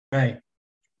Right.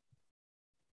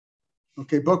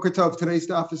 Okay, Boker Tov. Today's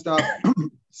daf is daf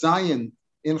Zion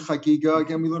in Chagiga.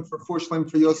 Again, we learn for four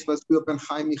shleim for Yosef Esbiel ben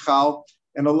Chaim Michal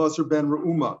and Elazar ben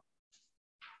Reuma.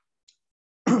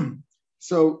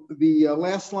 So the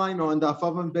last line on daf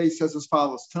Avan Beis says as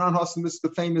follows: Tanan Hasim. This is the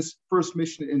famous first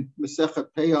mission in Masechet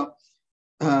Peah.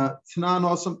 Tanan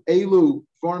Hasim Elu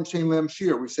Dvarim Shein Lehem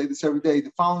Shir. We say this every day.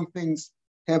 The following things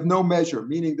have no measure,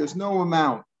 meaning there's no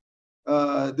amount.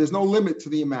 There's no limit to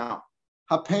the amount.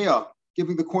 Hapeah,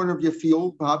 giving the corner of your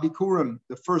field, B'habikurim,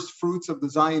 the first fruits of the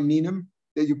Zion Minim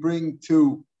that you bring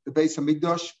to the Beis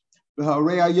Hamikdash.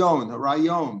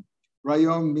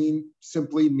 Rayon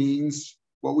simply means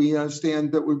what we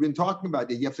understand that we've been talking about.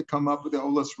 That you have to come up with the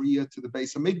Olas Riyah to the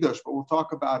Beis Hamikdash, but we'll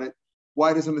talk about it.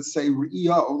 Why doesn't it say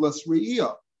Riyah, Olas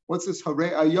Riyah? What's this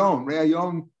Rayon?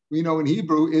 Rayon, we know in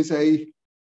Hebrew, is a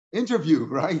interview,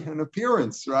 right? An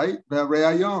appearance, right?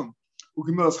 Rayon.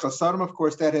 Of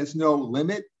course, that has no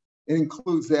limit. It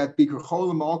includes that Bikur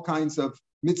Cholim, all kinds of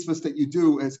mitzvahs that you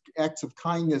do as acts of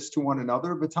kindness to one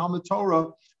another. But Talmud Torah,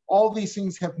 all these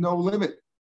things have no limit.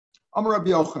 Amar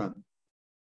Rabbi Yochanan.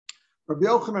 Rabbi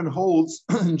Yochanan holds,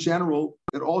 in general,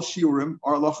 that all shiurim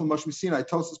are halacha mashmi Sinai.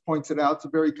 Tosas points it out. It's a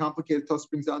very complicated. Tosas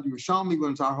brings down to Yerushalmi,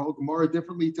 learns our whole Gemara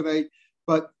differently today.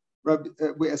 But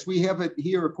as we have it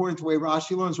here, according to the way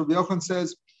Rashi learns, Rabbi Yochanan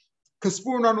says, in other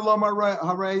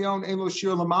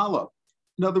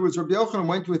words, Rabbi Yochanan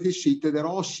went with his shita that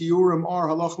all shiurim are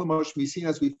halach l'moshmisin,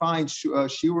 as we find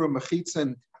shiurim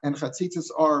mechitza and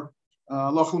chatzitzas are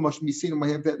halach l'moshmisin, and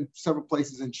we have that in several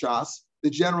places in Shas.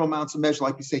 The general amounts of measure,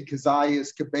 like we say,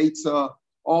 kazayas, kibetza,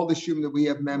 all the shiurim that we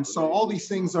have mem. So all these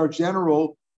things are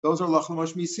general; those are halach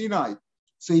l'moshmisinai.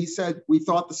 So he said we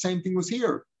thought the same thing was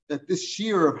here, that this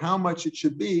shear of how much it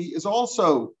should be is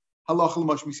also. There's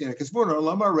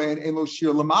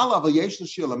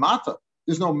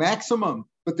no maximum,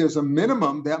 but there's a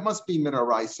minimum. That must be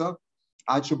midaraisa.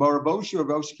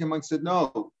 Rav came and said,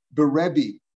 no,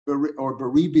 berebi, or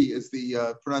beribi is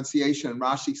the pronunciation.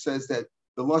 Rashi says that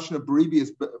the lashon of beribi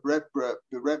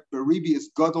is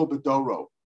gadol bedoro.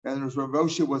 And Rav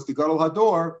Osha was the gadol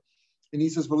hador, and he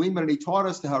says, and he taught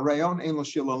us the harayon ein lo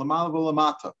shir lamala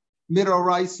v'lamata.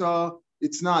 Midaraisa.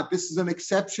 It's not. This is an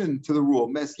exception to the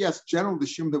rule. Yes, general the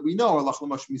shim that we know are lach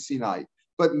l'mashmi Sinai,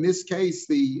 but in this case,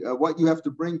 the what you have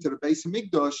to bring to the Beis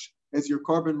Hamikdash as your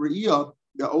carbon re'iyah,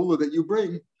 the ola that you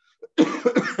bring,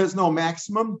 has no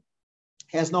maximum,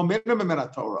 has no minimum in a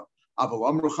Torah. Aval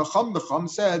Amru Chacham, the Chacham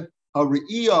said a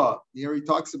re'iyah. Here he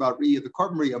talks about re'iyah, the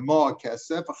carbon re'iyah, ma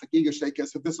kesef, a chagiga shtei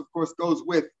kesef. This, of course, goes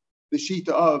with the shita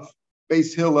of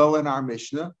Beis Hillel in our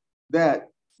Mishnah that.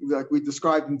 Like we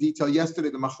described in detail yesterday,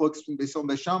 the machlokes from Beis Hillel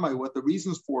and Beis Shammai, what the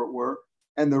reasons for it were,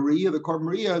 and the riyah, the carbon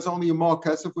riyah, is only a mal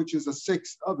kesef, which is a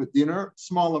sixth of a dinner,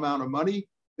 small amount of money.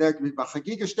 That can be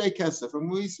chagiga shtei kesef,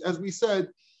 and as we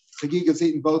said, chagiga is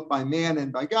eaten both by man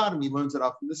and by God, and he learns it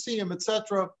off from the siyum,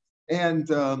 etc. And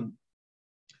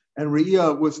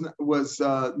riyah was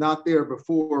not there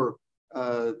before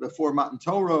Matan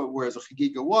Torah, whereas a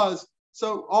chagiga was.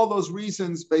 So all those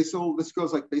reasons, Beis Hillel, this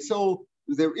goes like Beis Hillel.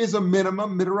 There is a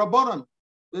minimum midrabanan.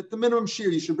 That the minimum shear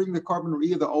you should bring the carbon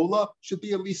re'iyah, the ola, should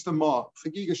be at least a ma.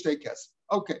 Chagiga shtekes.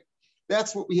 Okay,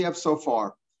 that's what we have so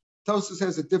far. Tosas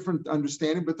has a different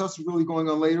understanding, but Tosas is really going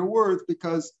on later words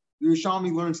because the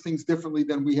Yerushalmi learns things differently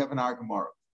than we have in our Gemara.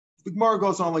 The Gemara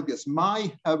goes on like this: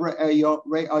 My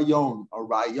re'ayon or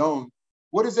rayon.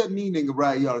 What does that mean in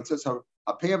rayon? It says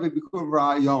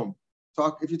rayon.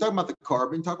 If you're talking about the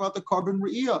carbon, talk about the carbon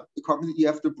re'iyah, the carbon that you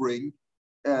have to bring.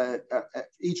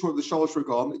 Each one of the shalosh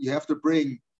regalim that you have to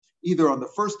bring either on the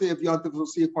first day of Yantav, we'll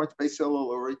see according to Beis Hillel,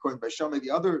 or according to Beis Shammai, the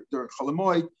other during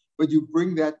Cholamoid, but you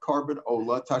bring that carbon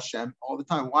ola tashem all the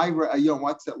time. Why re'ayon?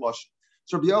 What's that lashon?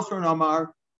 So Rabbi Yochanan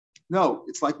Amar, no,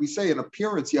 it's like we say an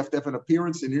appearance. You have to have an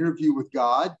appearance, an interview with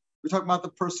God. We're talking about the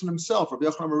person himself. Rabbi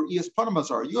Yochanan Amar, Iyas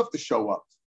Panamazar, you have to show up.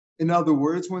 In other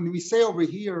words, when we say over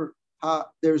here,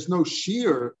 there's no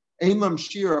shear, ein lam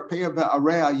shear apeya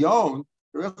ve'are'ayon.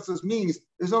 The rest means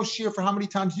there's no shear for how many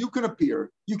times you can appear.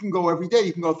 You can go every day.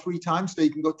 You can go 3 times a day.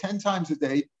 You can go 10 times a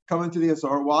day. Come into the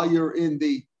Azar while you're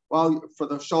for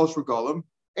the Shalosh Regalim.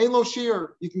 Ain't no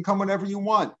shear. You can come whenever you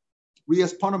want.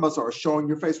 Riyas Panam Azar, showing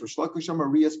your face.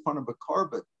 Riyas Panam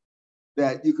carbon.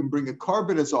 That you can bring a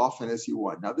carbon as often as you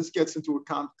want. Now this gets into a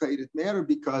complicated matter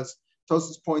because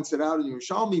Tosas points it out in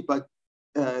Yerushalmi, but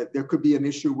there could be an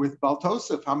issue with Baal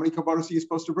Tosef. How many karbanos are you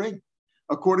supposed to bring?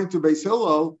 According to Beis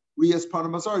Hillel, Riyas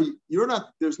Panamazar,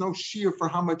 there's no shear for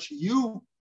how many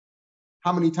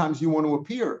times you want to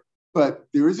appear. But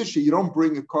there is a shear. You don't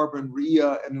bring a carbon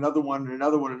riyah and another one, and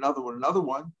another one, another one, another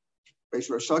one. Beis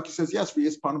Rashaki says, yes,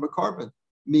 Riyas Panama carbon.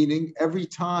 meaning every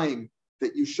time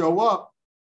that you show up,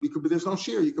 there's no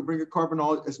shear. You can bring a carbon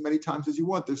as many times as you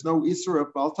want. There's no Isra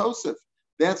of Baal Tosef.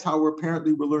 That's how we're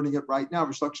learning it right now.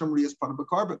 So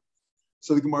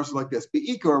the Gemara is like this: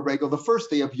 Be'ikar or Regel, the first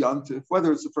day of Yantif,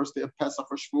 whether it's the first day of Pesach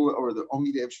or Shavuot or the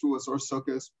only day of Shavuot or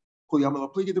Sukkot,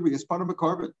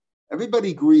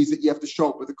 everybody agrees that you have to show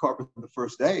up with a carbon the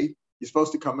first day. You're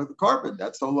supposed to come with a carbon.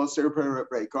 That's the Lo Ser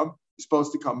Reikam. You're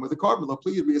supposed to come with a carbon.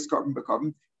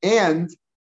 And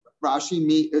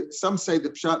Rashi, some say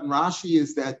the Pshat and Rashi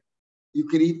is that you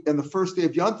can even, on the first day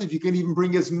of Yantiv, you can even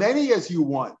bring as many as you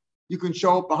want. You can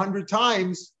show up 100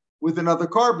 times with another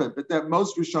carbon, but that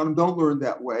most Rishonim don't learn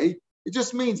that way. It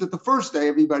just means that the first day,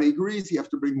 everybody agrees you have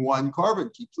to bring one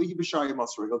carbon. Keep pligi b'shayim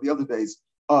masrigel, the other days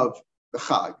of the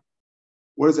Chag.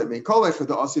 What does that mean?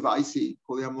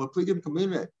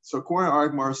 So according to our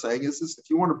Gemara saying is this: if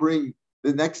you want to bring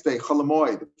the next day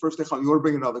Chalamoy, the first day you want to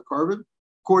bring another carbon,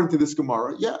 according to this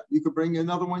Gemara, yeah, you could bring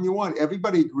another one you want.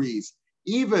 Everybody agrees.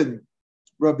 Even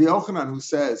Rabbi Yochanan, who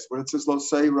says, when it says Lo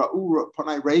Sei Ra'u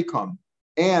Panai Reikam,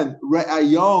 and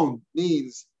Re'ayon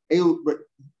means, the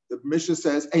Mishnah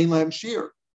says, Ein Lam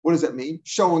Shir. What does that mean?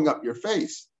 Showing up your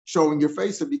face. Showing your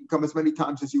face, and you can come as many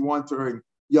times as you want during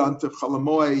Yantiv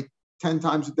Chalamoy, 10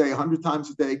 times a day, 100 times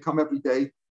a day, come every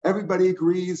day. Everybody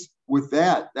agrees with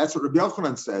that. That's what Rabbi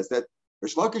Yochanan says. That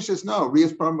Rish Lakish says, no,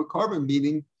 Riyas Param Carbon,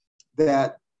 meaning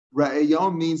that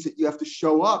Ra'ayon means that you have to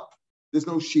show up. There's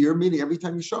no shear, meaning every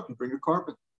time you show up, you bring a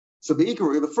carbon. So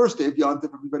the first day of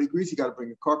Yantiv, everybody agrees you got to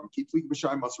bring a carbon.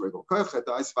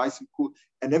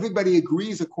 And everybody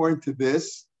agrees according to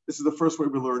this. This is the first way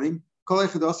we're learning.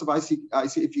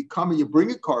 If you come and you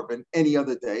bring a carbon any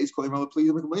other days,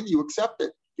 you accept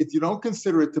it. If you don't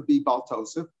consider it to be Baal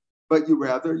Tosef, but you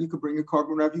can bring a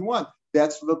carbon whenever you want.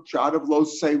 That's the shot of Lo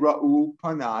Sei Ra'u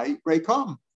Panai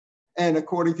Reikam. And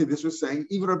according to this, we're saying,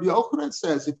 even Rabbi Yochanan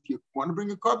says, if you want to bring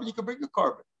a carbon, you can bring a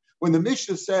carbon. When the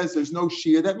Mishnah says there's no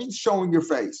shear, that means showing your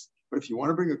face. But if you want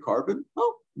to bring a carbon,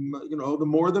 the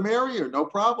more the merrier, no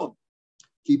problem.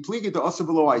 If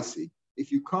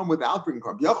you come without bringing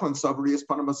carbon,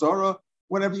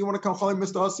 whenever you want to come, so you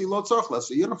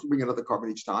don't have to bring another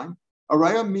carbon each time.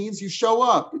 Araya means you show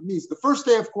up. It means the first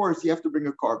day, of course, you have to bring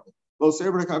a carbon.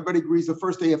 Everybody agrees the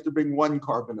first day you have to bring one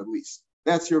carbon at least.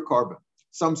 That's your carbon.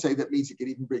 Some say that means you can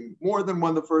even bring more than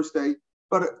one the first day,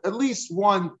 but at least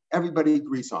one everybody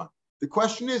agrees on. The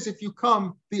question is if you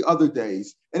come the other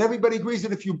days, and everybody agrees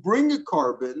that if you bring a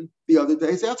carbon the other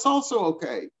days, that's also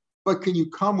okay. But can you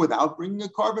come without bringing a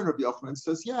carbon? Rabbi Yochanan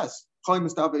says yes.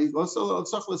 Whenever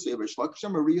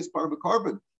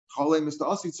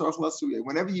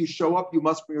you show up, you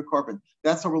must bring a carbon.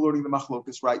 That's how we're learning the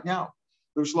machlokas right now.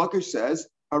 The Rish Lakish says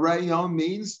harayon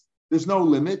means there's no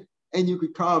limit, and you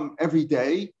could come every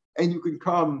day, and you can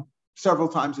come several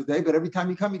times a day. But every time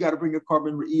you come, you got to bring a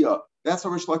carbon re'iyah. That's how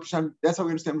Rish Lakish. That's how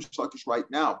we understand Rish Lakish right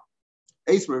now.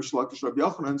 Ace Rish Lakish, Rabbi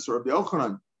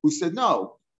Yochanan, who said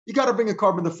no, you got to bring a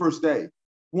carbon the first day,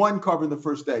 one carbon the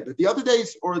first day. But the other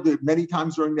days, or the many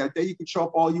times during that day, you can show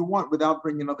up all you want without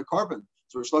bringing another carbon.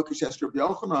 So Rish Lakish asked Rabbi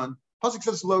Yochanan, Pasuk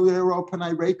says Lo Yero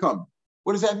Panai Reikam.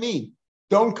 What does that mean?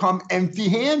 Don't come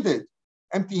empty-handed.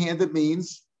 Empty-handed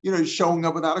means showing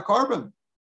up without a carbon.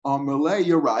 On Malay,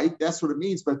 you're right. That's what it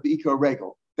means. But the Ikar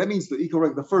Regel, that means the Ikar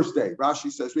Regel, the first day.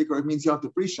 Rashi says Ikar means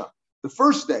Yantiv Rishon. The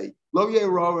first day, Lo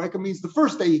Yero Reikam means the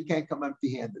first day you can't come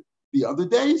empty-handed. The other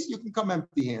days you can come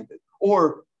empty-handed.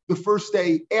 Or the first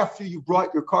day after you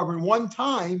brought your carbon one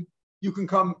time, you can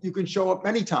show up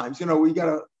many times. You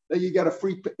got a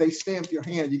free. They stamp your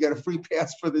hand. You got a free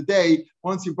pass for the day.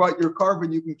 Once you brought your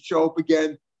carbon, you can show up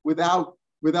again without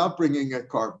bringing a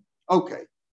carbon. Okay.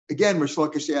 Again, Rish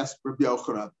Lakish asked Rabbi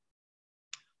Yochanan.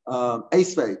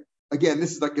 Esvei. Again,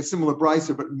 this is like a similar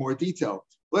brisa, but in more detail.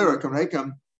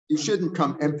 You shouldn't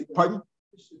come empty. Pardon?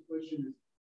 The question is,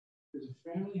 does a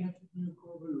family have to bring a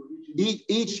carbon, or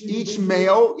each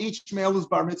male is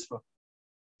bar mitzvah.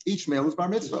 Each male is bar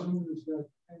mitzvah.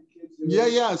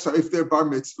 Yeah. So if they're bar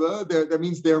mitzvah, that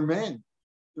means they're men.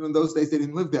 In those days, they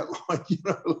didn't live that long.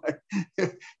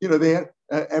 They had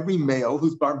every male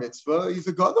who's bar mitzvah, he's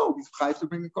a gadol. He's chayav to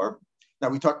bring a carbon. Now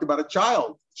we talked about a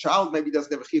child. Child maybe doesn't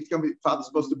have a chiyav to come. Father's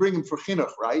supposed to bring him for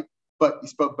chinuch, right? But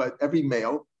every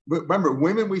male. Remember,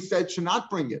 women we said should not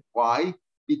bring it. Why?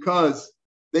 Because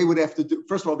they would have to do.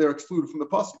 First of all, they're excluded from the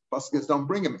pasuk. Pasuk says don't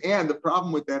bring them. And the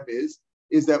problem with them is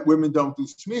that women don't do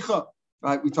smicha.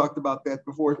 Right? We talked about that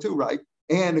before too, right?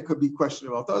 And it could be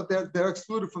questionable. They're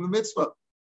excluded from the mitzvah.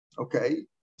 Okay,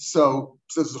 so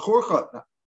zechur.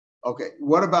 Okay,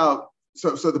 what about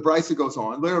so the brisa goes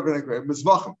on.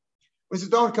 Mizvachim. When he says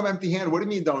don't come empty-handed, what do you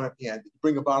mean don't empty-handed? You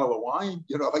bring a bottle of wine,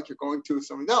 like you're going to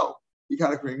something. No, you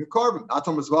got to bring a carbon.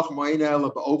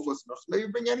 Maybe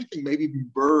bring anything, maybe even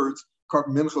birds,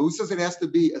 carbon mincha. Who says it has to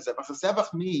be a zevach? A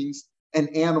zevach means an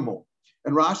animal.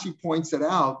 And Rashi points it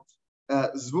out.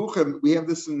 Zvuchim, we have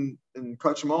this in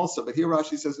Kachim also, but here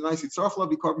Rashi says nice, which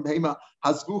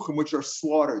are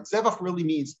slaughtered. Zevach really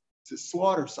means to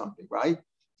slaughter something, right?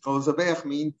 Zavech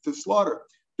means to slaughter.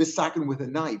 Bisakin with a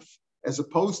knife, as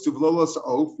opposed to vlolos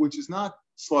oaf, which is not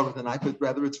slaughter with a knife, but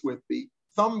rather it's with the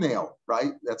thumbnail,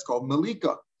 right? That's called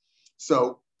malika.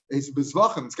 So it's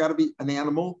bizvachim. It's got to be an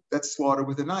animal that's slaughtered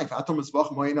with a knife.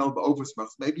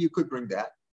 Maybe you could bring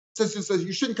that. It says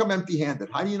you shouldn't come empty-handed.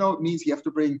 How do you know it means you have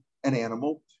to bring an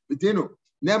animal? It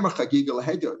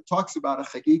talks about a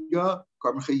chagiga,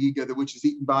 carbon chagiga, which is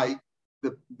eaten by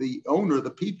the owner, the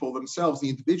people themselves, the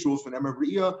individuals. It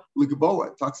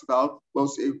talks about lo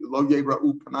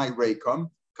yera'u panai reikam,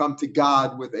 come to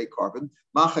God with a carbon.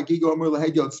 Just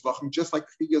like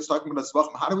chagiga is talking about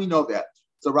zvachim. How do we know that?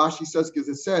 So Rashi says, because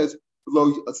it says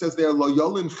there, lo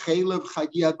yolin chaylev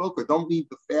chagiat boker. Don't leave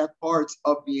the fat parts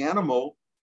of the animal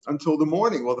until the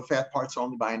morning. Well, the fat parts are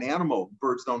only by an animal.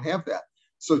 Birds don't have that.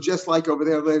 So just like over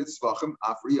there, it's zvachim.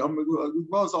 Afri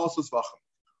is also zvachim.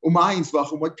 Umayin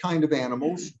zvachim. What kind of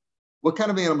animals? What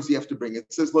kind of animals do you have to bring?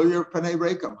 It says lo yer panei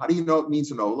reikam. How do you know it means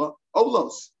an ola?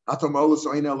 Olos. Atom olos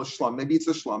oin el shlam. Maybe it's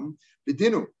a shlam.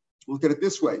 B'dinu. Look at it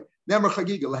this way. Nemer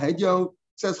chagiga lahedyo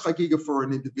says chagiga for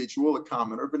an individual, a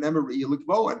commoner. But nemer riya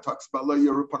and talks about lo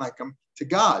yer panei to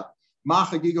God.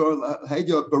 It's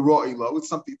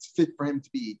something that's fit for him to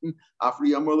be eaten.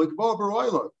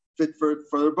 Fit for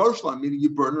the boshlan, meaning you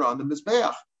burn it on the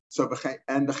mizbeach. So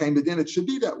and it should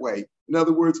be that way. In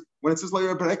other words, when it says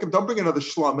don't bring another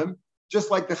shlamim.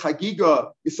 Just like the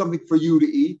chagiga is something for you to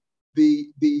eat,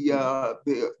 the re'iyah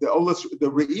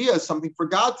is something for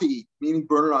God to eat, meaning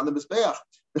burn it on the mizbeach.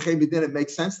 It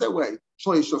makes sense that way.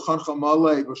 Your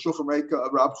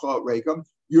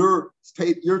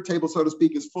table, so to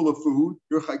speak, is full of food,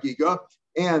 your chagiga,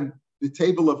 and the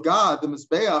table of God, the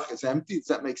mizbeach, is empty. Does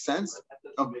that make sense? But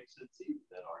that doesn't make sense either,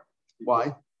 that argument.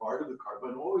 Why? Part of the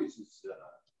carbon always is,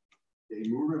 the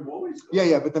emurim always goes.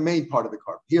 Yeah, but the main part of the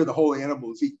carbon. Here, the whole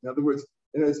animal is eaten. In other words,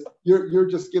 you're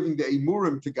just giving the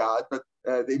emurim to God, but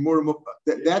the emurim,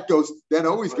 that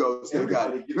always goes to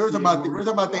God. We're talking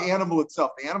about the animal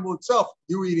itself. The animal itself,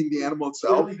 you eating the animal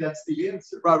itself. Really, that's the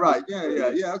answer. Right.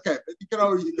 Yeah. Okay, but you can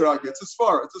argue. It's as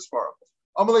far. So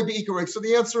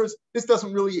the answer is this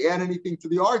doesn't really add anything to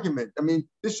the argument. I mean,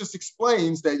 this just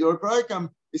explains that your Braykam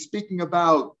is speaking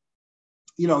about,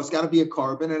 it's got to be a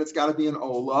carbon and it's got to be an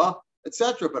ola,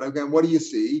 etc. But again, what do you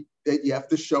see? That you have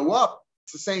to show up.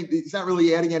 It's the same. It's not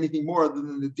really adding anything more other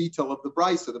than the detail of the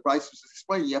brisa. The brisa is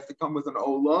explaining you have to come with an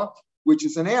ola, which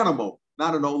is an animal,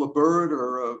 not an ola bird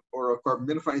or a carbon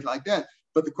minif or anything like that.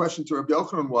 But the question to Rabbi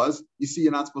Yochanan was, you see,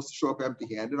 you're not supposed to show up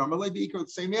empty-handed. Amalei B'ikar, the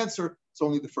same answer. It's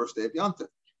only the first day of Yontif.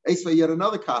 Esvei, yet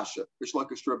another kasha.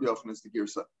 Bishlakish to Rabbi Yochanan is the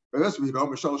girsa.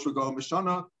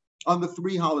 On the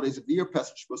 3 holidays of the year,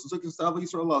 Pesach, Shabbos, and Sukkot,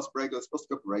 Yisrael, Las Brego, it's supposed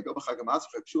to go for Brego, B'chagamatz,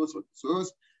 Chakshus,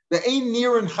 the Ein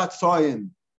Nir and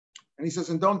Chatzayin. And he says,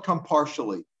 and don't come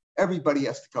partially. Everybody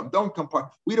has to come. Don't come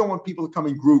partially. We don't want people to come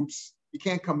in groups. You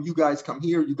can't come, you guys come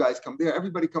here, you guys come there.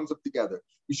 Everybody comes up together.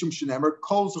 Mishum shenemer,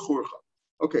 kol zechurcha.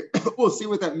 Okay, we'll see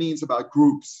what that means about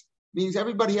groups. It means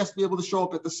everybody has to be able to show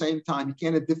up at the same time. You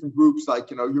can't have different groups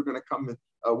like, you're going to come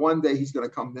one day, he's going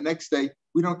to come the next day.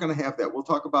 We're not going to have that. We'll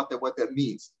talk about that, what that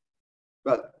means.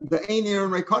 But the Einir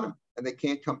and Reikonim, and they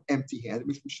can't come empty-handed.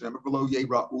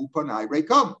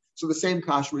 So the same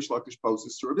kash Rish Lakish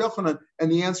poses to Rabbi Yochanan,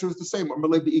 and the answer is the same. We're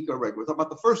talking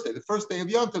about the first day. The first day of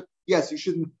Yontif, yes, you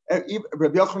shouldn't.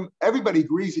 Rabbi Yochanan, everybody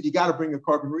agrees that you got to bring a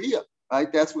carbon re'iyah.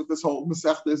 Right? That's what this whole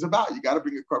Masechta is about. You got to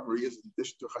bring a carbon re'iyah in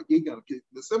addition to Chagiga and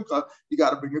the Simcha. You got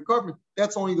to bring a carbon.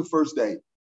 That's only the first day.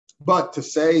 But to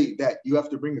say that you have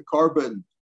to bring a carbon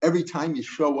every time you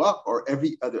show up, or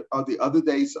every other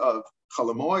days of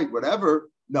Chalamoid, whatever,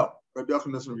 no. Rabbi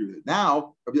Yochanan doesn't agree with it.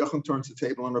 Now, Rabbi Yochanan turns the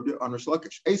table on Rish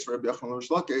Lakish. Ace for Rabbi Yochanan Rish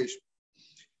Lakish.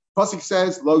 Pasuk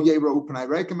says, Lo Yera Upanai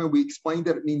Reikam, and we explained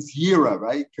that it means Yira,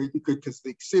 right? Because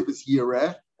the ksiv is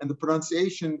Yireh, and the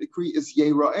pronunciation decree is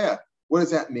Yera'eh. What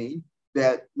does that mean?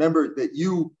 That, remember, that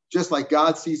you, just like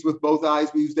God sees with both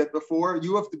eyes, we used that before,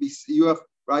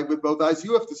 right, with both eyes,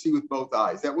 you have to see with both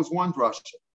eyes. That was one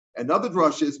drasha. Another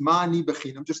drasha is Ma'ani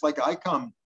Bechinam, just like I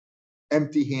come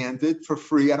empty-handed for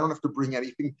free. I don't have to bring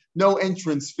anything. No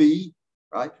entrance fee,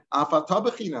 right? Afata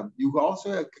Bechinam, you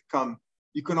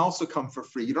can also come for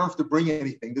free. You don't have to bring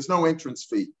anything. There's no entrance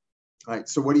fee, right?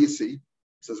 So what do you see? It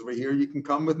says over here, you can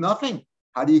come with nothing.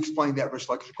 How do you explain that, Rish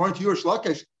Lakish? According to your Rish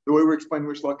Lakish, the way we're explaining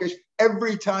Rish Lakish,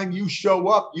 every time you show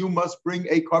up, you must bring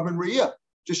a carbon re'iyah.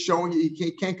 just showing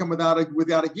you can't come without a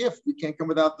gift. You can't come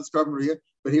without this carbon riyah.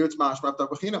 But here it's mashma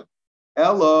b'chinam.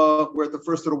 Ella, we're at the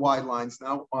first of the wide lines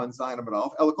now on Zion and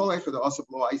Alf. Ella kol echad also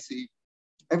below I see.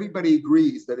 Everybody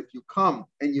agrees that if you come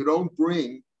and you don't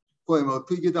bring, no,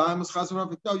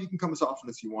 you can come as often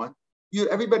as you want.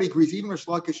 Everybody agrees, even Rish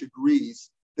Lakish agrees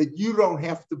that you don't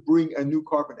have to bring a new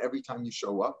carbon every time you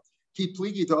show up. Keep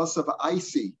pligi to us of I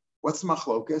see. What's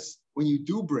machlokas when you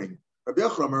do bring? What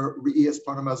does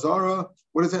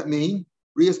that mean?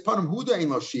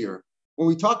 When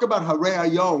we talk about harei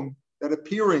ayom, that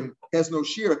appearing has no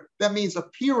shear, that means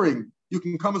appearing you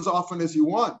can come as often as you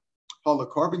want. Hala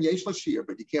carbon yesh la shear,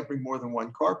 but you can't bring more than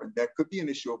one carbon. That could be an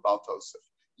issue of Baal Tosef.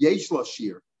 Yesh la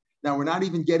shear. Now we're not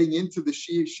even getting into the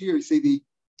shear. You see,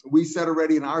 we said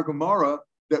already in our Gemara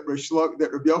that Rabbi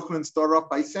Yochanan started off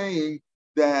by saying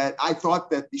that I thought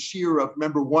that the shear of,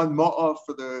 remember, one ma'ah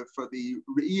for the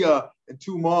Re'iyah and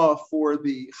two ma'ah for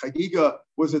the Chagiga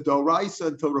was a Doraisa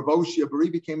until Rav Oshia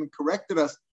Baribi came and corrected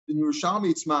us. In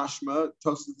Yerushalmi, it's mashma,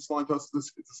 Tosfos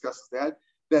discusses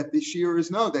that the shear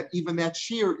is no, that even that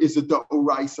shear is a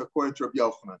Doraisa according to Rabbi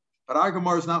Yochanan. But our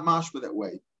Gemara is not mashma that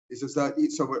way. It says that,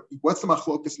 so what's the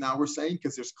machlokas now we're saying?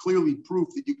 Because there's clearly proof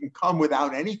that you can come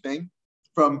without anything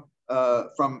from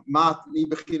mat ni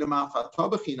bechinam mat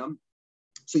bechinam.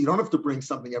 So you don't have to bring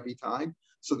something every time.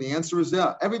 So the answer is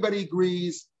yeah. Everybody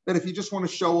agrees that if you just want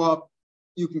to show up,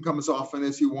 you can come as often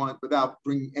as you want without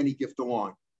bringing any gift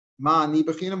along. Rabbi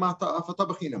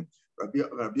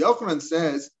Yochanan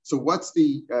says, so what's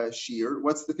the shear?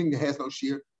 What's the thing that has no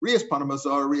shear? Riyas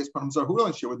panamazar, who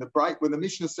don't shear? When the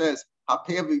Mishnah says,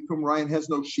 Hapevikum Ryan has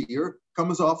no shear,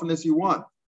 come as often as you want.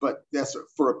 But that's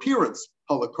for appearance.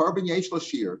 Hala carbon yesh la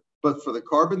shear. But for the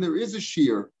carbon, there is a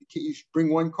shear. You should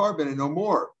bring one carbon and no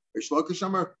more. If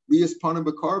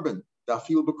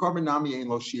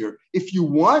you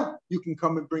want, you can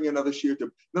come and bring another shear.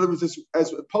 In other words,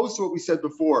 as opposed to what we said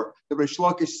before, the Reish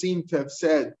Lakish seemed to have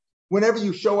said, whenever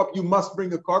you show up, you must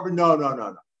bring a carbon.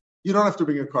 No. You don't have to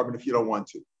bring a carbon if you don't want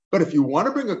to. But if you want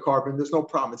to bring a carbon, there's no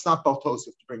problem. It's not baltosif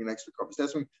to bring an extra carbon. So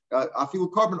that's when afilu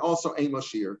carbon also aim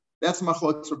shear. That's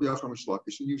machlokes Rabbi Yochanan Reish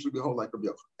Lakish, and usually we hold like Rabbi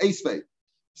Yochanan. Eisvei.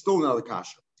 Still another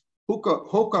kasha. Hoka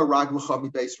raglecha mi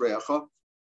beis reacha.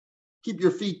 Keep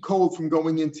your feet cold from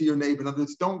going into your neighbor. In other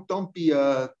words, don't be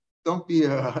a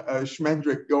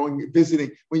shmendrik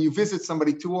visiting. When you visit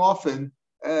somebody too often,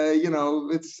 you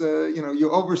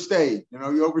overstayed.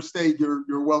 You overstayed.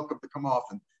 You're welcome to come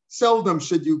often. Seldom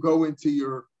should you go into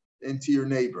your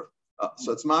neighbor.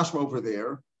 So it's mashma over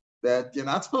there that you're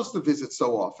not supposed to visit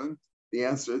so often. The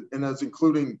answer, and as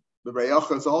including the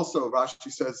reacha, is also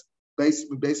Rashi says. Right?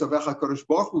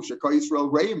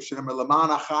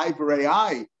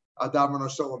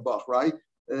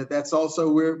 That's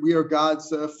also where we are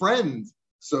God's friend.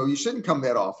 So you shouldn't come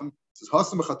that often.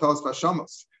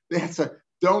 It says,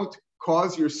 don't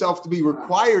cause yourself to be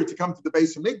required to come to the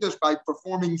base of Mikdash by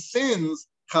performing sins,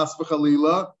 chas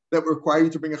v'chalila, that require you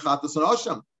to bring a chatas and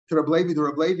asham. To Reb Levi,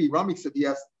 Ramik said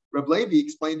yes. Reb Levi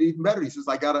explained it even better. He says,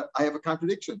 I have a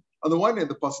contradiction. On the one hand,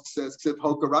 the pasuk says,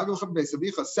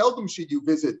 seldom should you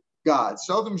visit God.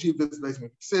 Seldom should you visit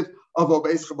I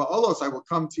will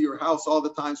come to your house all the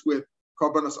times with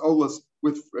karbanos olos,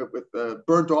 with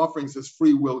burnt offerings as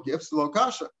free will gifts. Lo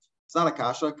kasha. It's not a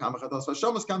kasha.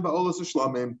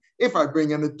 If I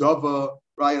bring in a dova,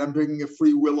 right, I'm bringing a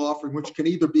free will offering, which can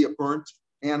either be a burnt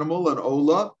animal, an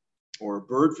ola, or a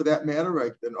bird for that matter.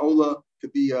 Right? An ola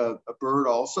could be a bird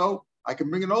also. I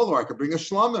can bring an ola, I can bring a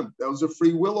shlamim. Those are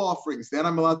free will offerings. Then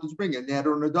I'm allowed to bring a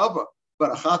neder and a dava.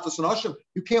 But a chatas and asham,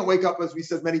 you can't wake up, as we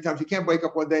said many times, you can't wake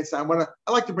up one day and say, I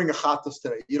like to bring a chatas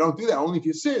today. You don't do that. Only if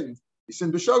you sin. You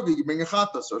sin b'shoga, you bring a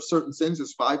chatas. Or certain sins,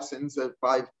 there's 5 sins,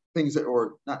 5 things that,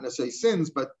 or not necessarily sins,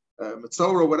 but mitzvah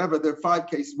or whatever. There are 5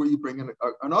 cases where you bring an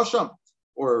asham.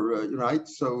 Or, right?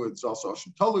 So it's also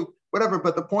asham tolu, whatever.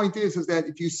 But the point is that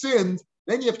if you sinned,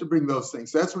 then you have to bring those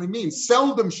things. So that's what he means.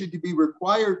 Seldom should you be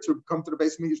required to come to the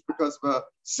base of Mikdash because of a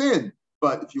sin.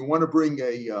 But if you want to bring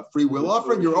a free will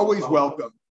offering, you're always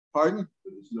welcome. Pardon?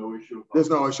 There's no issue.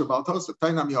 There's no issue about Tosef.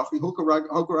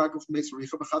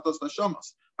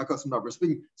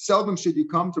 Seldom should you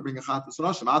come to bring a chatas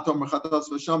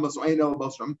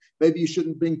and maybe you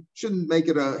shouldn't make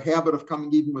it a habit of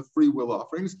coming even with free will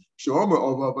offerings. What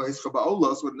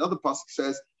another pasuk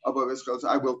says,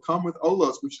 I will come with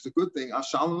olos, which is a good thing.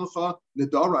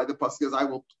 The pasuk says,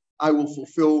 I will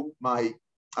fulfill I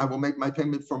will make my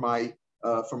payment for my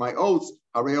oaths.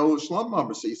 So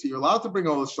you see, you're allowed to bring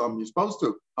olas shlam. You're supposed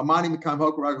to.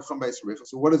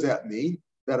 So what does that mean?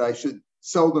 That I should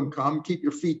seldom come, keep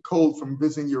your feet cold from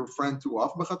visiting your friend too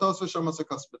often. So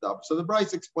the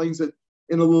Bryce explains it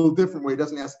in a little different way. He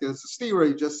doesn't ask it as a stira.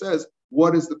 He just says,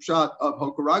 what is the pshat of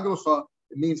hokaraglecha?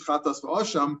 It means chatas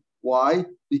v'asham. Why?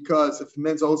 Because if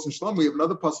men's olos and shlom, we have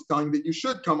another pasuk telling that you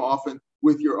should come often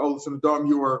with your olos and adam.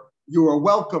 You are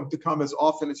welcome to come as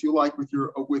often as you like with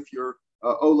your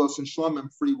olos and shlomim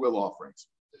free will offerings.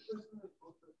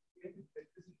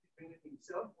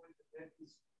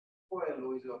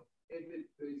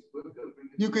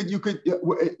 You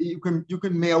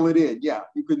can mail it in. Yeah,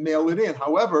 you could mail it in.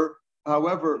 However,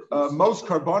 most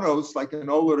karbanos, like an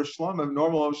olah or shlomim,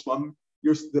 normal olah shlomim,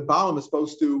 the balam is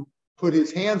supposed to put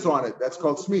his hands on it. That's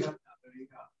called smicha.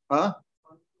 Huh?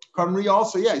 Kamri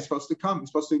also, yeah, he's supposed to come. He's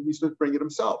supposed to bring it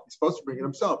himself. He's supposed to bring it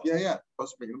himself. Yeah, he's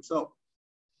supposed to bring it himself.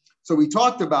 So we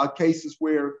talked about cases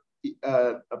where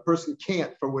a person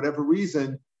can't, for whatever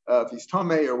reason, if he's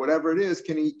tamei or whatever it is,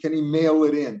 can he mail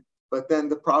it in? But then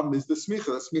the problem is the smicha.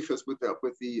 The smicha is with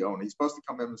the owner. He's supposed to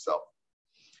come in himself.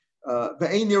 The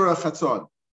einira chatzon.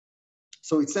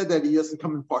 So he said that he doesn't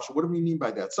come in partial. What do we mean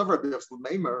by that? I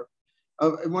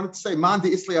wanted to say, man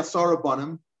de isli asara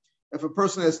banim. If a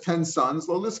person has 10 sons,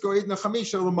 maybe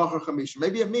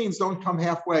it means don't come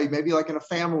halfway. Maybe like in a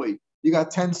family, you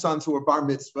got 10 sons who are bar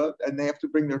mitzvah and they have to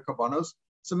bring their kavanos.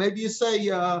 So maybe you say,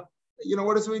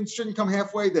 what does it mean? Shouldn't come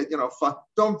halfway. That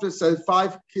don't just say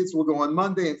 5 kids will go on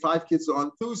Monday and 5 kids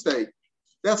on Tuesday.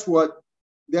 That's what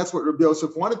Rabbi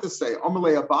Yosef wanted to say.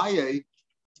 Amalei Abaye.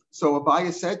 So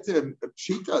Abaye said to him,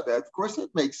 Pshita, that of course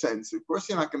it makes sense. Of course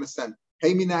you're not going to send.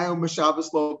 Which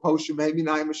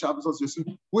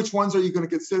ones are you going to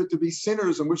consider to be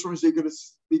sinners and which ones are you going to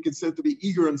be considered to be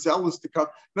eager and zealous to come?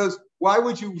 Because why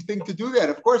would you think to do that?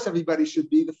 Of course, everybody should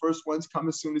be the first ones come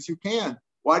as soon as you can.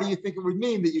 Why do you think it would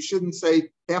mean that you shouldn't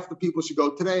say half the people should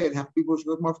go today and half the people should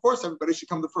go tomorrow? Of course, everybody should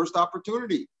come the first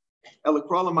opportunity. So what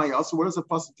does it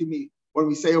pasuk to me when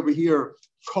we say over here,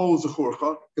 kol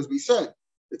zechurcha? Because we said,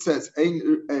 it says,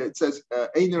 Einer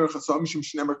chasam mishum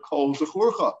shnemer kol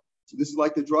zechurcha. So this is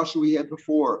like the drasha we had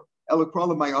before. For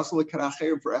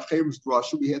Acherim's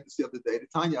drasha, we had this the other day. The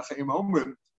Tanya Acherim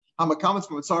Omrim, Hamakamas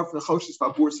from Mitzar from the Choshes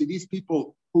Vabursi. These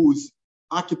people whose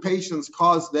occupations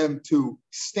cause them to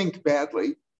stink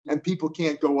badly, and people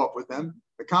can't go up with them.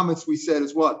 The comments we said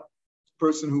is what?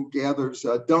 Person who gathers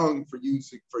dung for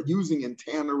using in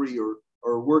tannery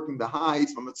or working the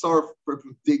hides. Mitzar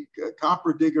from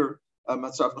copper digger,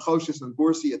 Mitzar from Choshes and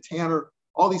Bursi, a tanner.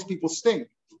 All these people stink.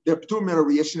 They're p'tur min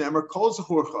hariyah shenemer kol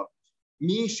zechurcha.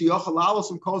 Mi sheyochal lalos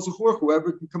and kol zechurcha.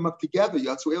 Whoever can come up together.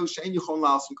 Yatzu elu shein yochal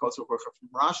lalos and kol zechurcha. From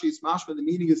Rashi, it's mashma. The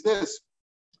meaning is this: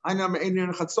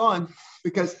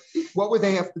 because what would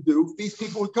they have to do? If these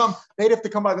people would come, they'd have to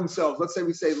come by themselves. Let's say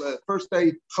we say the first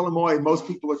day Chalamoid. Most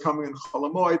people are coming in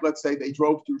Chalamoid. Let's say they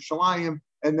drove through Shalayim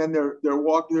and then they're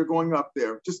going up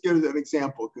there. Just give it an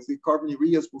example because the carbon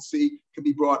ureas we'll see can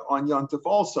be brought on Yontif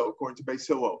also, according to Beis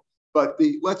Hillel. But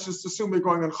let's just assume they're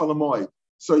going on Chalamoid.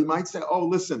 So you might say, oh,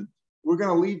 listen, we're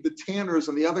going to leave the tanners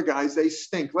and the other guys, they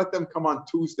stink. Let them come on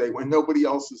Tuesday when nobody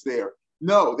else is there.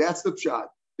 No, that's the pshat.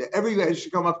 That everybody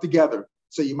should come up together.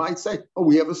 So you might say, oh,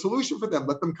 we have a solution for them.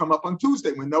 Let them come up on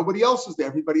Tuesday when nobody else is there.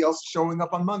 Everybody else is showing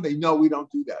up on Monday. No, we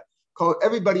don't do that.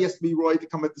 Everybody has to be roy to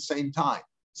come at the same time.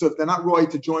 So if they're not roy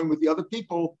to join with the other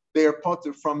people, they are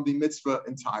potter from the mitzvah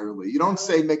entirely. You don't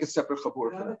say make a separate chabur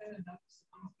for them.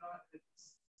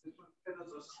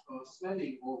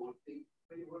 Smelling or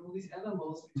one of these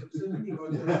animals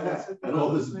and all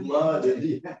this blood.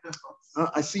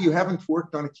 I see you haven't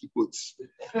worked on a kibbutz.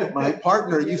 My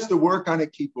partner used to work on a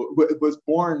kibbutz. Was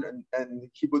born in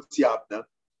kibbutz Yavna.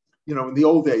 In the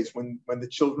old days when the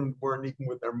children weren't even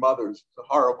with their mothers. It's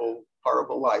a horrible,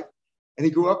 horrible life. And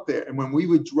he grew up there. And when we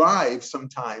would drive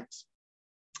sometimes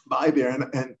by there,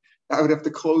 and I would have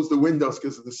to close the windows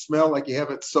because of the smell, like you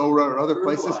have at Sora or other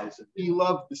places. He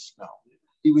loved the smell.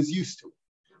 He was used to it.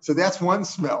 So that's one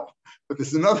smell. But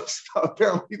there's another smell.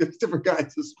 Apparently, there's different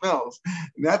kinds of smells.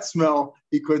 And that smell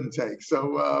he couldn't take.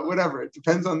 So whatever. It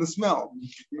depends on the smell.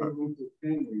 You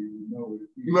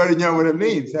already know what it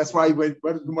means. That's why what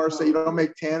did Gemara say? You don't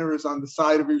make tanners on the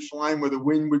side of Yerushalayim where the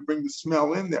wind would bring the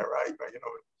smell in there, right?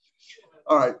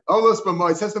 All right. Olos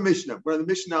b'moy. Says the Mishnah. We're in the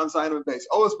Mishnah on Zion of base.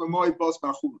 Olos b'moy bos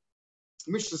b'achul.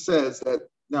 The Mishnah says that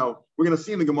now we're going to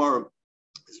see in the Gemara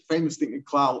this famous thing in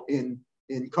Klal in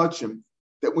Kachim,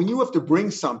 that when you have to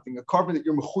bring something, a carbon that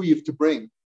you're mechuyev to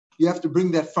bring, you have to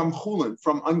bring that from chulin,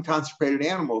 from unconsecrated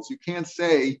animals. You can't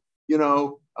say,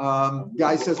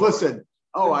 guy says, listen,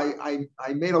 I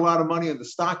made a lot of money in the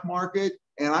stock market,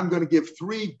 and I'm going to give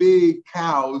 3 big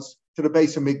cows to the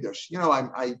base of Migdash.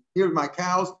 Here's my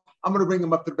cows. I'm going to bring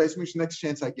them up to the base of Migdash next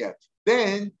chance I get.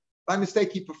 Then, by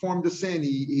mistake, he performed a sin.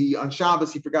 He on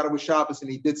Shabbos, he forgot it was Shabbos,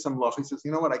 and he did some loch. He says,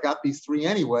 you know what? I got these 3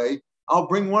 anyway. I'll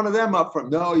bring one of them up from.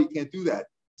 No, you can't do that.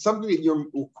 Something that you're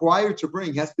required to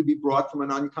bring has to be brought from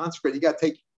an unconsecrated. You got to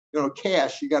take,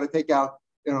 cash. You got to take out,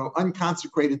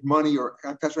 unconsecrated money or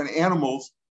unconsecrated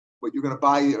animals, what you're going to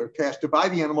buy or cash to buy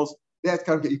the animals. That's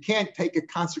kind of, you can't take a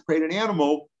consecrated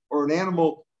animal or an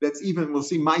animal that's even, we'll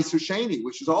see Meiser Sheni,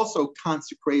 which is also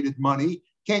consecrated money.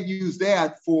 Can't use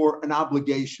that for an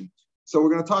obligation. So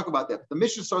we're going to talk about that. But the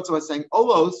Mishnah starts by saying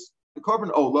Olos, the korban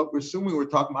Ola, we're assuming we're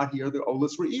talking about here the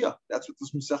Olos Re'iyah. That's what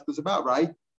this Masechta is about, right?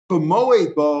 But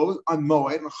Moed Bo, on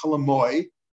Moed, on Chalamoed,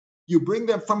 you bring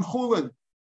them from Chulin.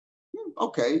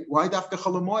 Okay, why Dafka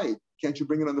Chalamoed? Can't you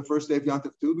bring it on the first day of Yom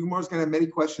Tov too? The Gemara is going to have many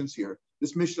questions here.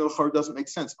 This Mishnah doesn't make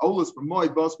sense. Olos from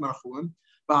Moed Bo, on Chulin.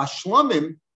 But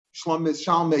Shlamim, Shlam is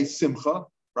Shalmei Simcha,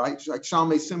 right? Like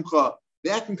Shalmei Simcha,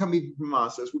 that can come even from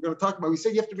Masas. We're going to talk about, we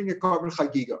said you have to bring a korban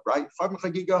Chagiga, right? Korban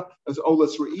Chagiga is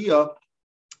Olos Re'iyah.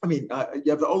 You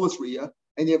have the Olos Re'iyah,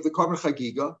 and you have the korban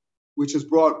Chagiga, which is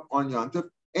brought on Yom Tov,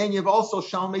 and you have also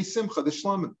Shalmei Simcha, the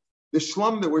Shlamim. The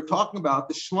Shlam that we're talking about,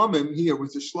 the Shlamim here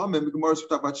was the Shlamim, the Gemara is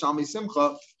talking about Shalmei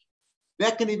Simcha,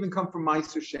 that can even come from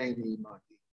Meiser Sheni money.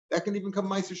 That can even come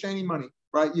Meiser Sheni money,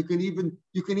 right? You can eat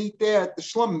that. The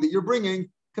Shlamim that you're bringing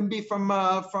can be from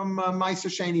Meiser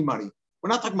Sheni money. We're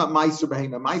not talking about Meiser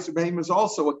Behema. Meiser Behema is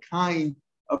also a kind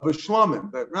of a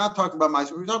Shlamim, but we're not talking about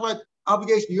Meiser. We're talking about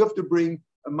obligation. You have to bring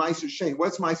a Meiser Sheni.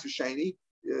 What's Meiser Sheni?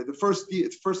 The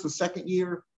first and second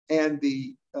year, and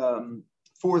the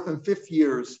fourth and fifth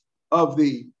years of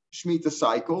the Shemitah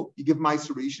cycle, you give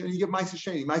Meiser Rishon and you give Meiser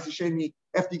Sheni. Meiser Sheni,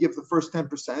 after you give the first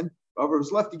 10%, whatever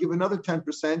is left, you give another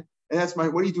 10%, and that's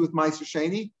what do you do with Meiser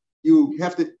Sheni? You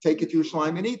have to take it to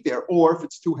Yerushalayim and eat there, or if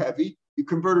it's too heavy, you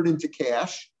convert it into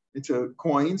cash, into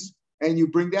coins, and you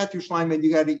bring that to Yerushalayim, and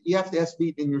you have to have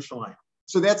meat in Yerushalayim.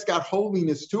 So that's got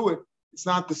holiness to it. It's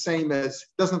not the same as,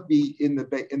 doesn't be in the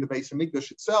Beis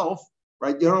Hamikdash itself,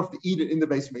 right? You don't have to eat it in the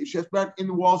Beis Hamikdash, it's right in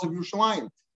the walls of Yerushalayim.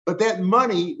 But that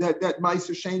money, that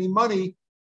Meiser Sheni money,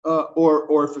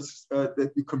 or if it's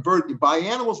that you convert, you buy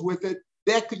animals with it,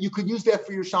 you could use that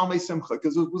for your Shalmei Simcha,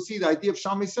 because we'll see the idea of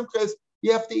Shalmei Simcha is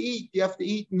you have to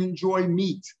eat and enjoy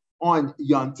meat on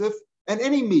Yom Tov, and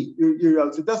any meat.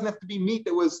 It doesn't have to be meat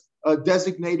that was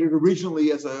designated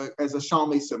originally as a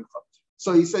Shalmei Simcha.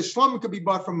 So he says Shlamim could be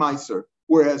bought from Meiser,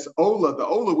 whereas the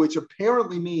Ola, which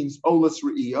apparently means Olas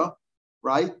Re'iyah,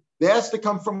 right? That has to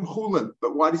come from Chulin.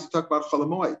 But why does he talk about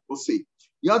Chalamoid? We'll see.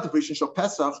 Yom Tov Rishon Shel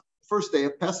Pesach, first day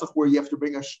of Pesach, where you have to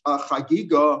bring a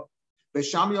Chagiga,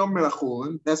 Beisham Yom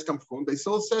Merachulin, that's come from Chulin. They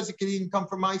still says it could even come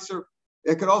from Meiser.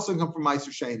 It could also come from Meiser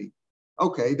Sheni.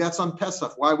 Okay, that's on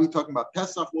Pesach. Why are we talking about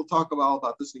Pesach? We'll talk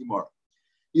about this in Gemara.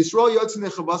 Yisrael Yotzin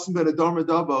Nechabasim Ben Adar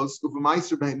Medavos Uva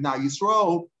Meiser Behem. Now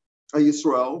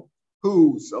Yisrael,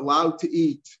 who's allowed to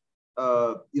eat,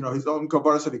 his own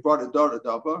kabaras that he brought Adar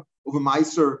Medava Uva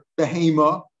Meiser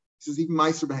Behema. He says even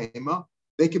Meiser Behema.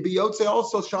 They could be Yotzei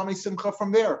also Shalmei Simcha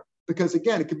from there, because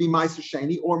again it could be Meiser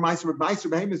Sheni or Meiser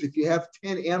Behema. Is if you have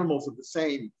 10 animals of the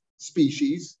same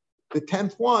species, the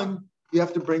 10th one you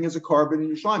have to bring as a korban in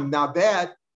Yerushalayim. Now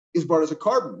that is brought as a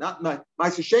korban. Not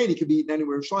Meiser Sheni can be eaten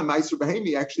anywhere in Yerushalayim. Meiser Behema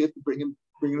you actually have to bring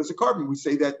it as a korban. We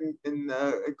say that in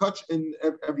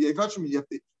every Kachim, you have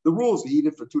the rules. You eat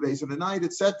it for 2 days and a night,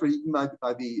 etc. Eaten by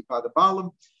the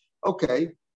Balaam.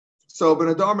 Okay. So, but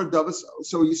Adar Davas,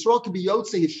 so Yisrael can be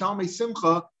Yotzei Shalmei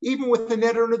Simcha even with the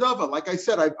Neder Nadava. Like I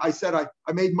said, I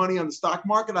made money on the stock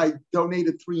market. I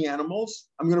donated 3 animals.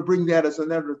 I'm going to bring that as a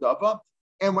Neder Nadava.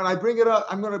 And when I bring it up,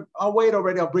 I'll wait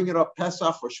already. I'll bring it up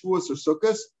Pesach or Shavuos or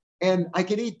Sukkot, and I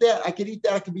could eat that. I could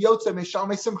be Yotzei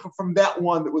Shalmei Simcha from that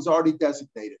one that was already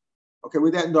designated. Okay,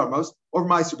 with that in Darmos or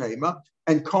Meiser Behema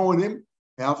and Kohanim.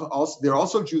 They're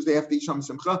also Jews. They have to eat Shalmei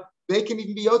Simcha. They can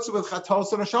even be Yotzei with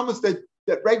Chatos and Hashamas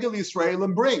that regular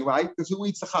Israelim bring, right? Because who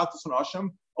eats the Chatos and Hasham?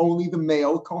 Only the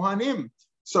male Kohanim.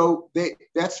 So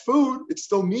that's food. It's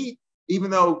still meat,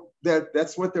 even though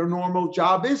that's what their normal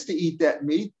job is, to eat that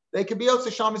meat. They could be Yotzei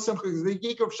Shalmei Simcha, because the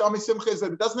geek of Shalmei Simcha is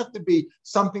that it doesn't have to be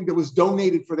something that was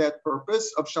donated for that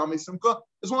purpose of Shalmei Simcha.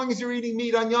 As long as you're eating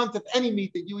meat on Yom Tov, any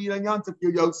meat that you eat on Yom Tov,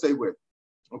 you're Yotzei with.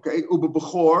 Okay, Uba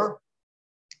Bechor,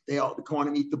 the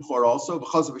Kohanim eat the Bechor also. The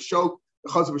Chaz of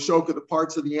Ashok are the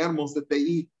parts of the animals that they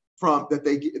eat from, that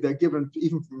they're given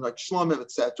even from like Shlamim,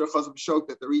 etc. Chaz of Ashok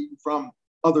that they're eating from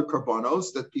other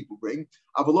karbanos that people bring.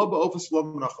 Avaloba Ofas Lo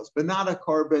Menachos, but not a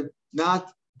korban,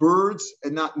 not birds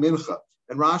and not mincha.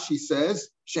 And Rashi says,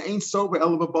 "She'ain sober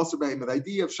elava basar behem." The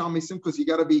idea of Shalmei Simcha is you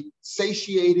got to be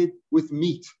satiated with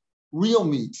meat, real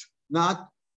meat, not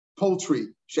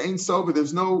poultry. She'ain sober.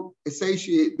 There's no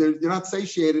satiate. You're not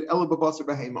satiated elava basar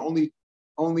behem.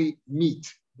 Only meat.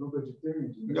 No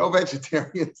vegetarians. No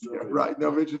vegetarians. Right?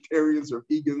 No vegetarians or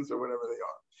vegans or whatever they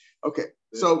are. Okay,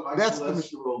 so high that's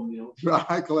cholesterol meals.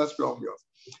 High cholesterol meals.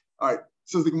 All right.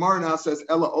 So the Gemara now says,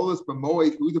 Ella olas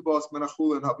b'moed udabas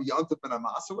menachulin habiyantef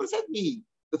benamasa. What does that mean?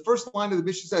 The first line of the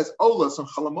Mishnah says, olas and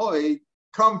chalamoed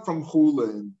come from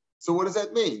chulin. So what does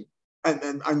that mean?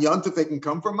 And on Yantef they can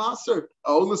come from Maser.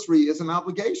 Olas Ri is an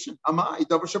obligation. Amai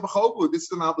davar shebachovu. This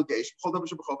is an obligation.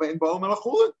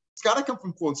 It's got to come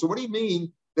from chulin. So what do you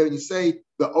mean that when you say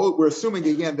we're assuming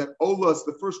again that olas,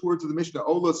 the first words of the Mishnah,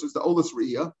 olas is the olas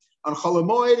Riyah. On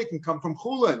chalamoed it can come from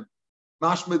chulin.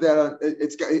 Mashma that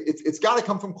it's got to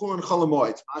come from Chulin and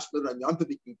Chalamoid. Mashma that Yantav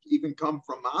can even come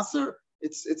from Maser.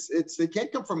 It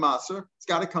can't come from Maser. It's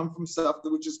got to come from stuff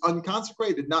which is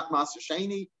unconsecrated, not Maser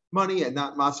Sheni money and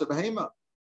not Maser Behema.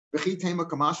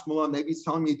 Maybe it's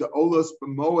telling me the Olas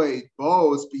B'moed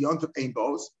Bos B'Yantav Ein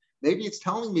Bos. Maybe it's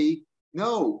telling me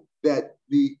no that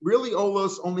the really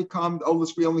Olas only comes from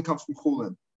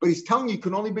Chulin. But he's telling you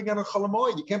can only bring it on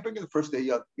Chalamoid. You can't bring it the first day.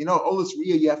 Olas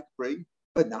Riyah you have to bring.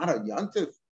 But not on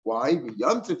Yantif. Why? With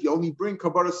Yantif, you only bring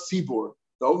Kabaras Sibor.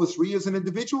 The Olas Riyah is an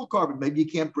individual carbon. Maybe you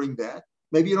can't bring that.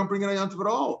 Maybe you don't bring it on Yantif at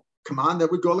all. Come on, that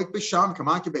would go like Bisham. Come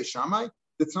on, Beishamai.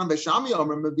 That's not Beishamai. I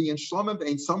remember being Shlomim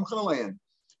ain't some land.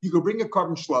 You could bring a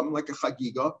carbon Shlom like a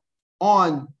Chagiga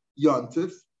on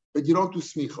Yantif, but you don't do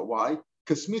Smicha. Why?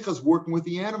 Because Smicha is working with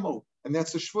the animal, and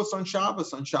that's the Shvus on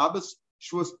Shabbos. On Shabbos,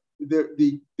 Shvus.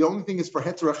 The only thing is for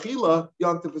Heter Achila,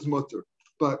 Yantif is mutter.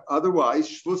 But otherwise,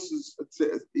 Shvus is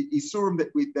Isurim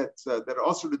that are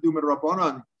also to do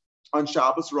Rabbanan on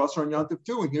Shabbos or also on Yantiv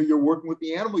too. And here you're working with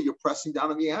the animal, you're pressing down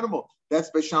on the animal.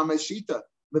 That's Beishamai Shita.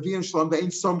 Levi and Shlom Ein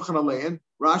Somchan Alein.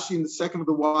 Rashi in the second of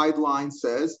the wide line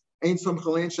says Ein Somchan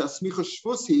Alein Shasmicha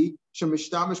Shvusi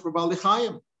Shemishtamish B'Bali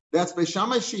Chayim. That's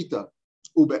Beishamai Shita.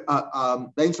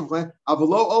 Ein Somchan Alein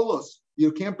Avalo Olos.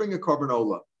 You can't bring a carbon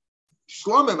ola.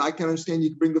 Shlomim, I can understand you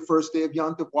can bring the first day of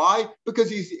Yantav. Why?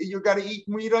 Because you've got to eat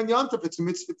meat on Yantav. It's a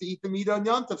mitzvah to eat the meat on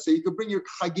Yantav. So you can bring your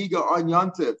chagiga on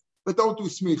Yantav, but don't do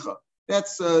smicha.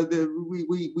 That's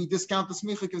we discount the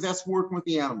smicha because that's working with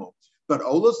the animal. But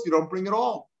olas, you don't bring it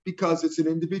all because it's an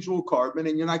individual carbon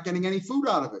and you're not getting any food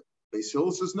out of it. Beis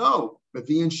Hillel says no.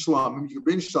 Mavi and Shlomim, you can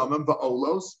bring Shlomim, the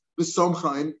olos, the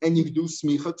somchaim, and you can do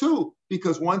smicha too.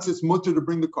 Because once it's mutter to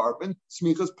bring the carbon,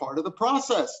 smicha is part of the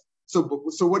process. So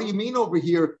what do you mean over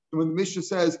here when the Mishnah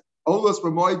says Olos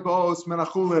b'moed bos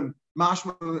menachulin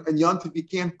mashma and Yantiv you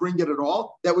can't bring it at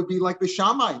all? That would be like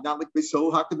Bishamai, not like Beis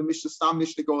Hillel. How could the Mishnah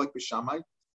go like Bishamai? It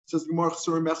says Gemara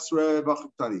Chesur Mechsre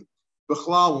V'Chaktari.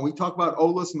 B'Chlal, when we talk about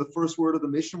Olos in the first word of the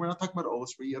Mishnah, we're not talking about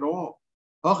Olos Riyah at all.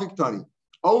 V'Chaktari.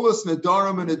 Olos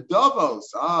nedarim and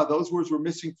nedavos. Those words were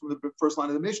missing from the first line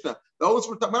of the Mishnah. Those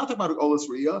we're not talking about Olos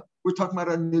Riyah. We're talking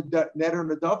about a neder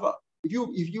nedava. If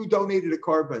you donated a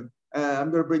carbon.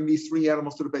 I'm going to bring these three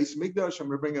animals to the base of Mikdash. I'm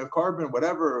going to bring a carbon,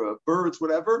 whatever, birds,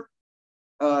 whatever.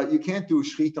 You can't do a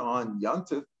shechita on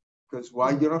Yantiv because why?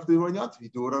 You don't have to do it on Yantiv. You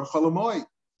do it on Chalamoid.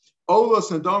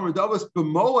 Olos and Dam Davos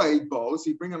b'moed bos.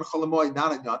 You bring on Chalamoid,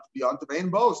 not on Yantiv and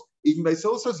bos. Even Beis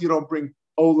Hillel says you don't bring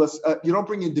Olos. You don't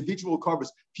bring individual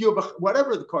carbons.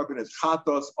 Whatever the carbon is,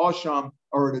 chatos, osham,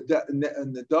 or a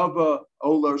nedava,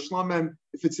 ola, or shlamim.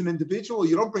 If it's an individual,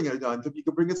 you don't bring it on Yantiv. You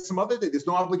can bring it some other day. There's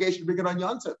no obligation to bring it on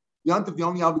Yantiv. Yantiv, the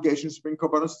only obligation is to bring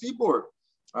Korbanos Tibor,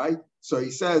 right? So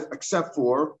he says, except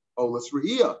for Olas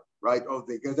Re'iyah, right?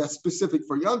 Because that's specific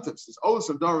for Yantiv. It says, Olas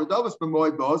of Dar Davos,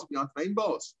 B'moed Bos, B'Yantiv Ein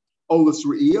Bos. Olas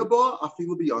Re'iyah Bo,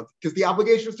 Afilu B'Yantiv. Because the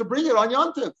obligation is to bring it on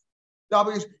Yantiv. The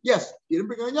obligation, yes, you didn't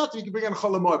bring it on Yantiv, you can bring it on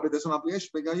Cholamoid, but there's an obligation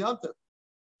to bring it on Yantiv.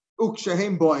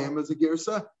 Ukshehem Boyim as a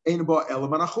Girsa, Ein Bo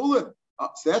Elam and Achulin.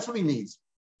 So that's what he means.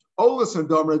 Olas and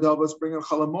Dar Davos bring on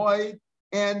Cholamoid,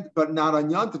 but not on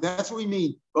Yantav. That's what we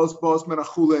mean. Bos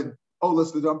menachulin,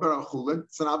 olas the dumper chulin.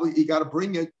 It's an obligation. You got to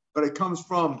bring it, but it comes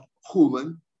from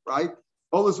chulin, right?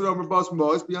 Olas the dumper bos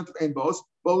bos b'yantav and bos.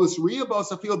 Olas ria bos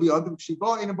afil b'yantav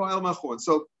kshiba in ba'el machulin.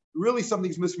 So really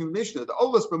something's missing in the Mishnah. The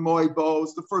olas b'moy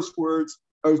bos. The first words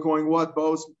are going what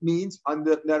bos means on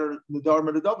the dharma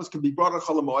and the davos can be brought on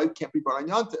chalamoy, can't be brought on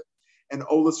Yantav. And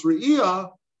olas ria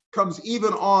comes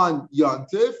even on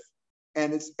Yantav.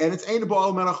 And it's Ein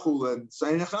Ba'al Menachulin. So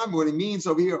what it means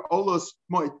over here, Olos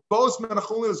Bos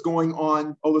Menachulin is going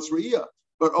on Olos Re'iyah,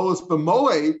 but Olos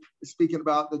B'moed is speaking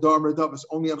about the Dharma Davos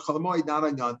only on Chalamoid, not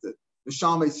on Yantiv. The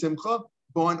Shalmei Simcha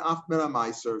Bon Af Mena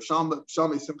Meiser.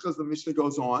 Shalmei Simcha, as the Mishnah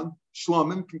goes on,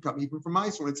 Shlomim can come even from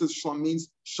Meiser. When it says Shlom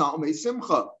means Shalmei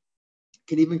Simcha,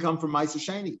 can even come from Meiser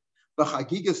Sheni. The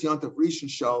Chagigas Yantiv Rishon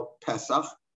Shel Pesach.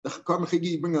 The Karm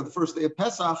Chagi you bring on the first day of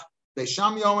Pesach. It's got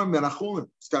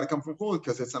to come from chulin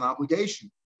because it's an obligation.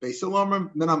 It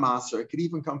could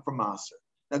even come from maser.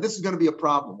 Now this is going to be a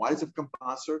problem. Why does it become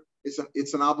Maser?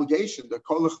 It's an obligation. The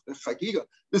Kolach Chagiga.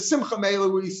 The Simcha Mela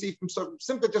we see from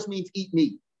Simcha just means eat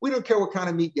meat. We don't care what kind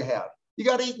of meat you have. You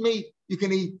got to eat meat. You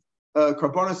can eat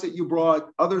karbonos that you brought,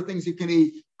 other things you can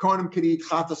eat. Kohanim can eat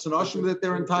chatas and ashim that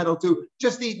they're entitled to.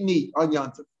 Just eat meat on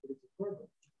Yantav.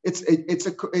 It's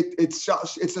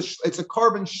a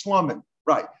carbon shlomim,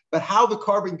 right? But how the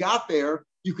carbon got there,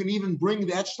 you can even bring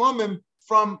that shlomim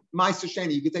from Ma'aser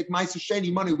Sheni. You can take Ma'aser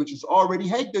Sheni money, which is already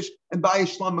hekdesh, and buy a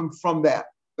shlomim from that.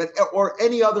 But or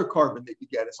any other carbon that you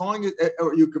get, as long as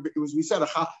or you could, as we said, a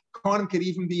kohanim could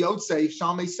even be yotzei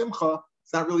shalmei simcha.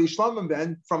 It's not really a shlomim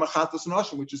then from a chatas and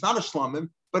ashim, which is not a shlomim,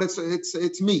 but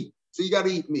it's meat. So you got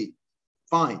to eat meat.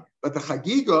 Fine, but the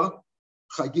chagiga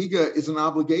is an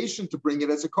obligation to bring it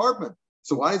as a carbon.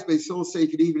 So why does Beis Hillel say you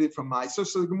could eat it from Ma'aser?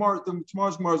 So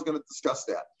tomorrow's Gemara is going to discuss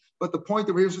that. But the point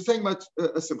that we're saying about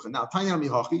a simcha. Now, Tanya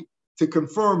Mihachi, to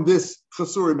confirm this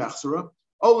chasuri mechsera,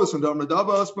 always from Dharma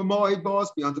Davas, B'moed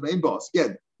Bos, beyond the main boss.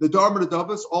 Again, the Dharma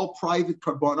Davas, all private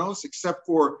karbonos, except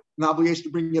for an obligation to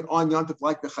bring it on Yantif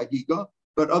like the Chagiga.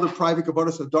 But other private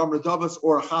karbonos, a Dharma Davas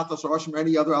or a Chatas or Ashim or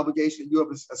any other obligation, you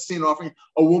have a sin offering.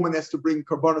 A woman has to bring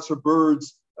karbonos or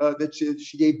birds that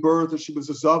she gave birth, or she was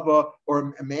a Zava,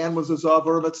 or a man was a Zava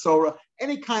or a Metzora.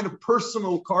 Any kind of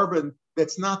personal carbon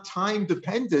that's not time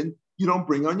dependent, you don't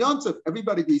bring on Yontif.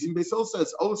 Everybody agrees. And Beis Hillel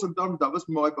says, "Olos and Dharma Davas,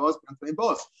 Moed Bos, B'nei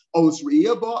Bos. Olos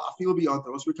Riyah Bo, Afil B'Yontif.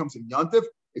 Olos becomes in Yontif.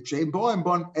 Ikshei Bo and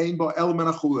Bon Ein Bo El Men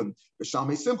Achulin.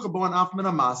 B'Shamei Simcha Bo and Af Men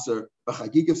Amaser.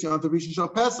 B'Chagigas Yontif Rishon Shal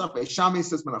Pesach. B'Shamei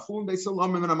says Men Achulin. Beis Hillel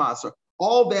Men Amaser.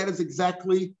 All that is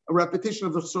exactly a repetition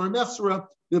of the Chasuri Mechsera.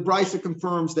 The Brisa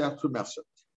confirms that for Mechsera.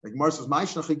 Like Gemara says,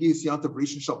 "Ma'ishna Chagigas Yontif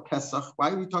Rishon Shal Pesach."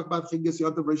 Why do we talk about Chagigas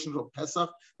Yontif Rishon Shal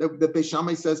Pesach? That Beis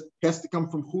Shammai says has to come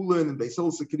from Chulin, and Beis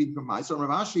Hillel says could even come from Ma'aser.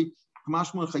 Ravashi,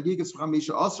 Kamashmon Chagigas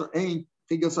Chamisha Aser Ein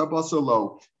Chagigas Abasar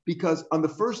Lo. Because on the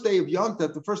first day of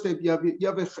Yontif, the first day you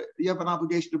have an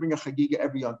obligation to bring a Chagiga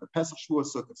every Yontif, Pesach, Shavuot,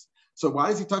 Sukkot. So why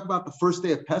does he talk about the first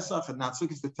day of Pesach and not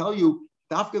Sukkot? To tell you,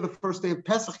 after the first day of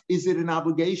Pesach, is it an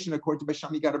obligation according to Beis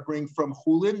Shammai you got to bring from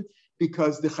Chulin?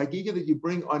 Because the Chagiga that you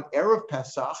bring on Erev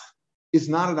Pesach is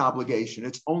not an obligation.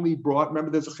 It's only brought, remember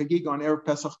there's a Chagiga on Erev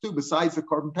Pesach too. Besides the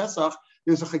Korban Pesach,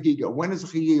 there's a Chagiga. When is a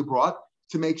Chagiga brought?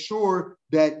 To make sure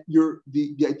that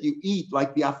that you eat,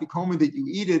 like the Afikomen, that you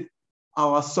eat it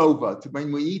ala sova.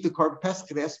 When we eat the Korban Pesach,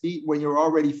 it has to be when you're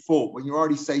already full, when you're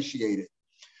already satiated.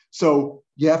 So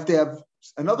you have to have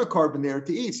another carbon there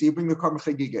to eat. So you bring the carbon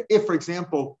chagiga. If, for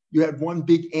example, you had one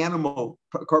big animal,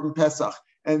 carbon pesach,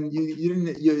 and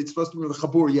it's supposed to be with a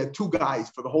chabur, you had two guys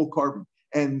for the whole carbon,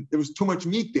 and there was too much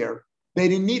meat there, they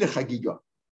didn't need a chagiga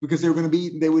because they were going to be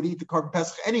eaten. They would eat the carbon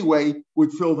pesach anyway,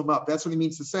 would fill them up. That's what he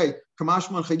means to say.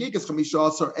 Kamashman chagigas chamisha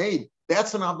asar aid.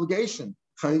 That's an obligation.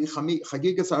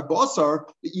 Chagigas are basar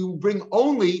that you bring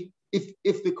only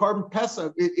if the carbon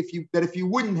pesach, if you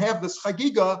wouldn't have this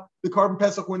chagiga, the carbon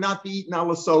pesach would not be eaten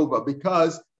ala sova,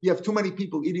 because you have too many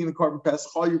people eating the carbon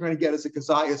pesach. All you're going to get is a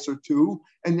kazayas or two,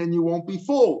 and then you won't be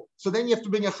full. So then you have to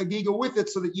bring a chagiga with it,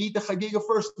 so that you eat the chagiga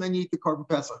first, and then you eat the carbon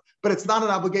pesach. But it's not an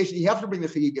obligation. You have to bring the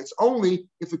chagiga. It's only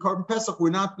if the carbon pesach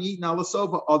would not be eaten ala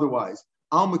sova otherwise.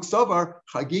 Al miksavar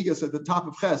chagigas at the top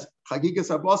of ches. Chagigas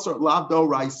abasar labdo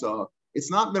raisa. It's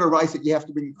not midaraisa that you have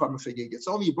to bring the carbon chagiga. It's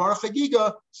only a bar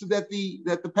chagiga so that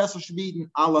the pesach should be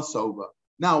eaten ala sova.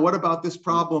 Now, what about this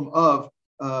problem of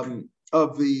this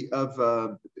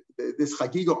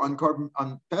chagiga on carbon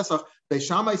on pesach? Beis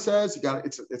Shammai says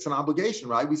it's an obligation,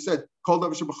 right? We said kol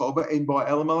davar shebachova ein bo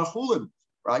elam alachulim,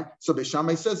 right? So Beis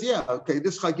Shammai says, yeah, okay,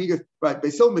 this chagiga, right?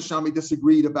 Beis Hillel and Beis Shammai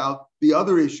disagreed about the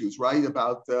other issues, right?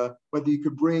 About whether you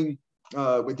could bring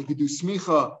whether you could do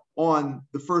smicha on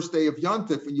the first day of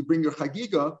Yontif and you bring your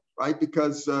chagiga, right?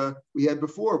 Because we had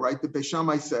before, right? The Beis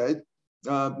Shammai said,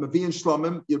 Mavi and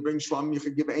Shlomim, you bring Shlomim, you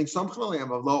can give ein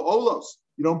samchanaleim of lo olos.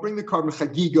 You don't bring the carbon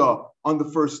chagiga on the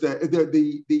first day.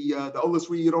 The olos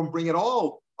where you don't bring it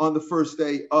all on the first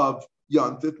day of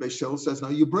Yontif. Beis Hillel says, no,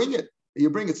 you bring it. You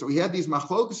bring it. So we had these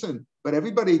machlokasin, but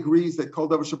everybody agrees that kol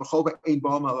davar shebachova ein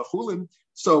ba'al malachulim.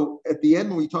 So at the end,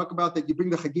 when we talk about that, you bring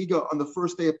the chagiga on the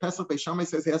first day of Pesach. Beis Shammai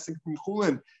says it has to come from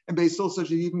chulin, and Beis Hillel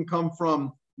says it even come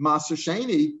from Maser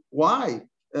Sheni. Why?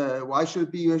 Why should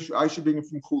it be? I should bring it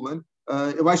from chulin.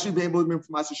 Why should be able to bring it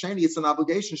from Maser Sheni? It's an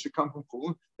obligation. It should come from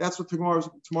chulin. That's what tomorrow's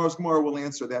Gemara will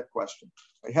answer that question.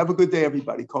 Right, have a good day,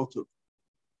 everybody. Kol tuv.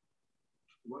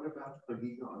 What about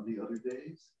chagiga on the other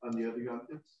days? On the other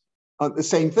yontifs? The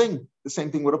same thing. The same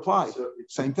thing would apply. So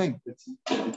same thing.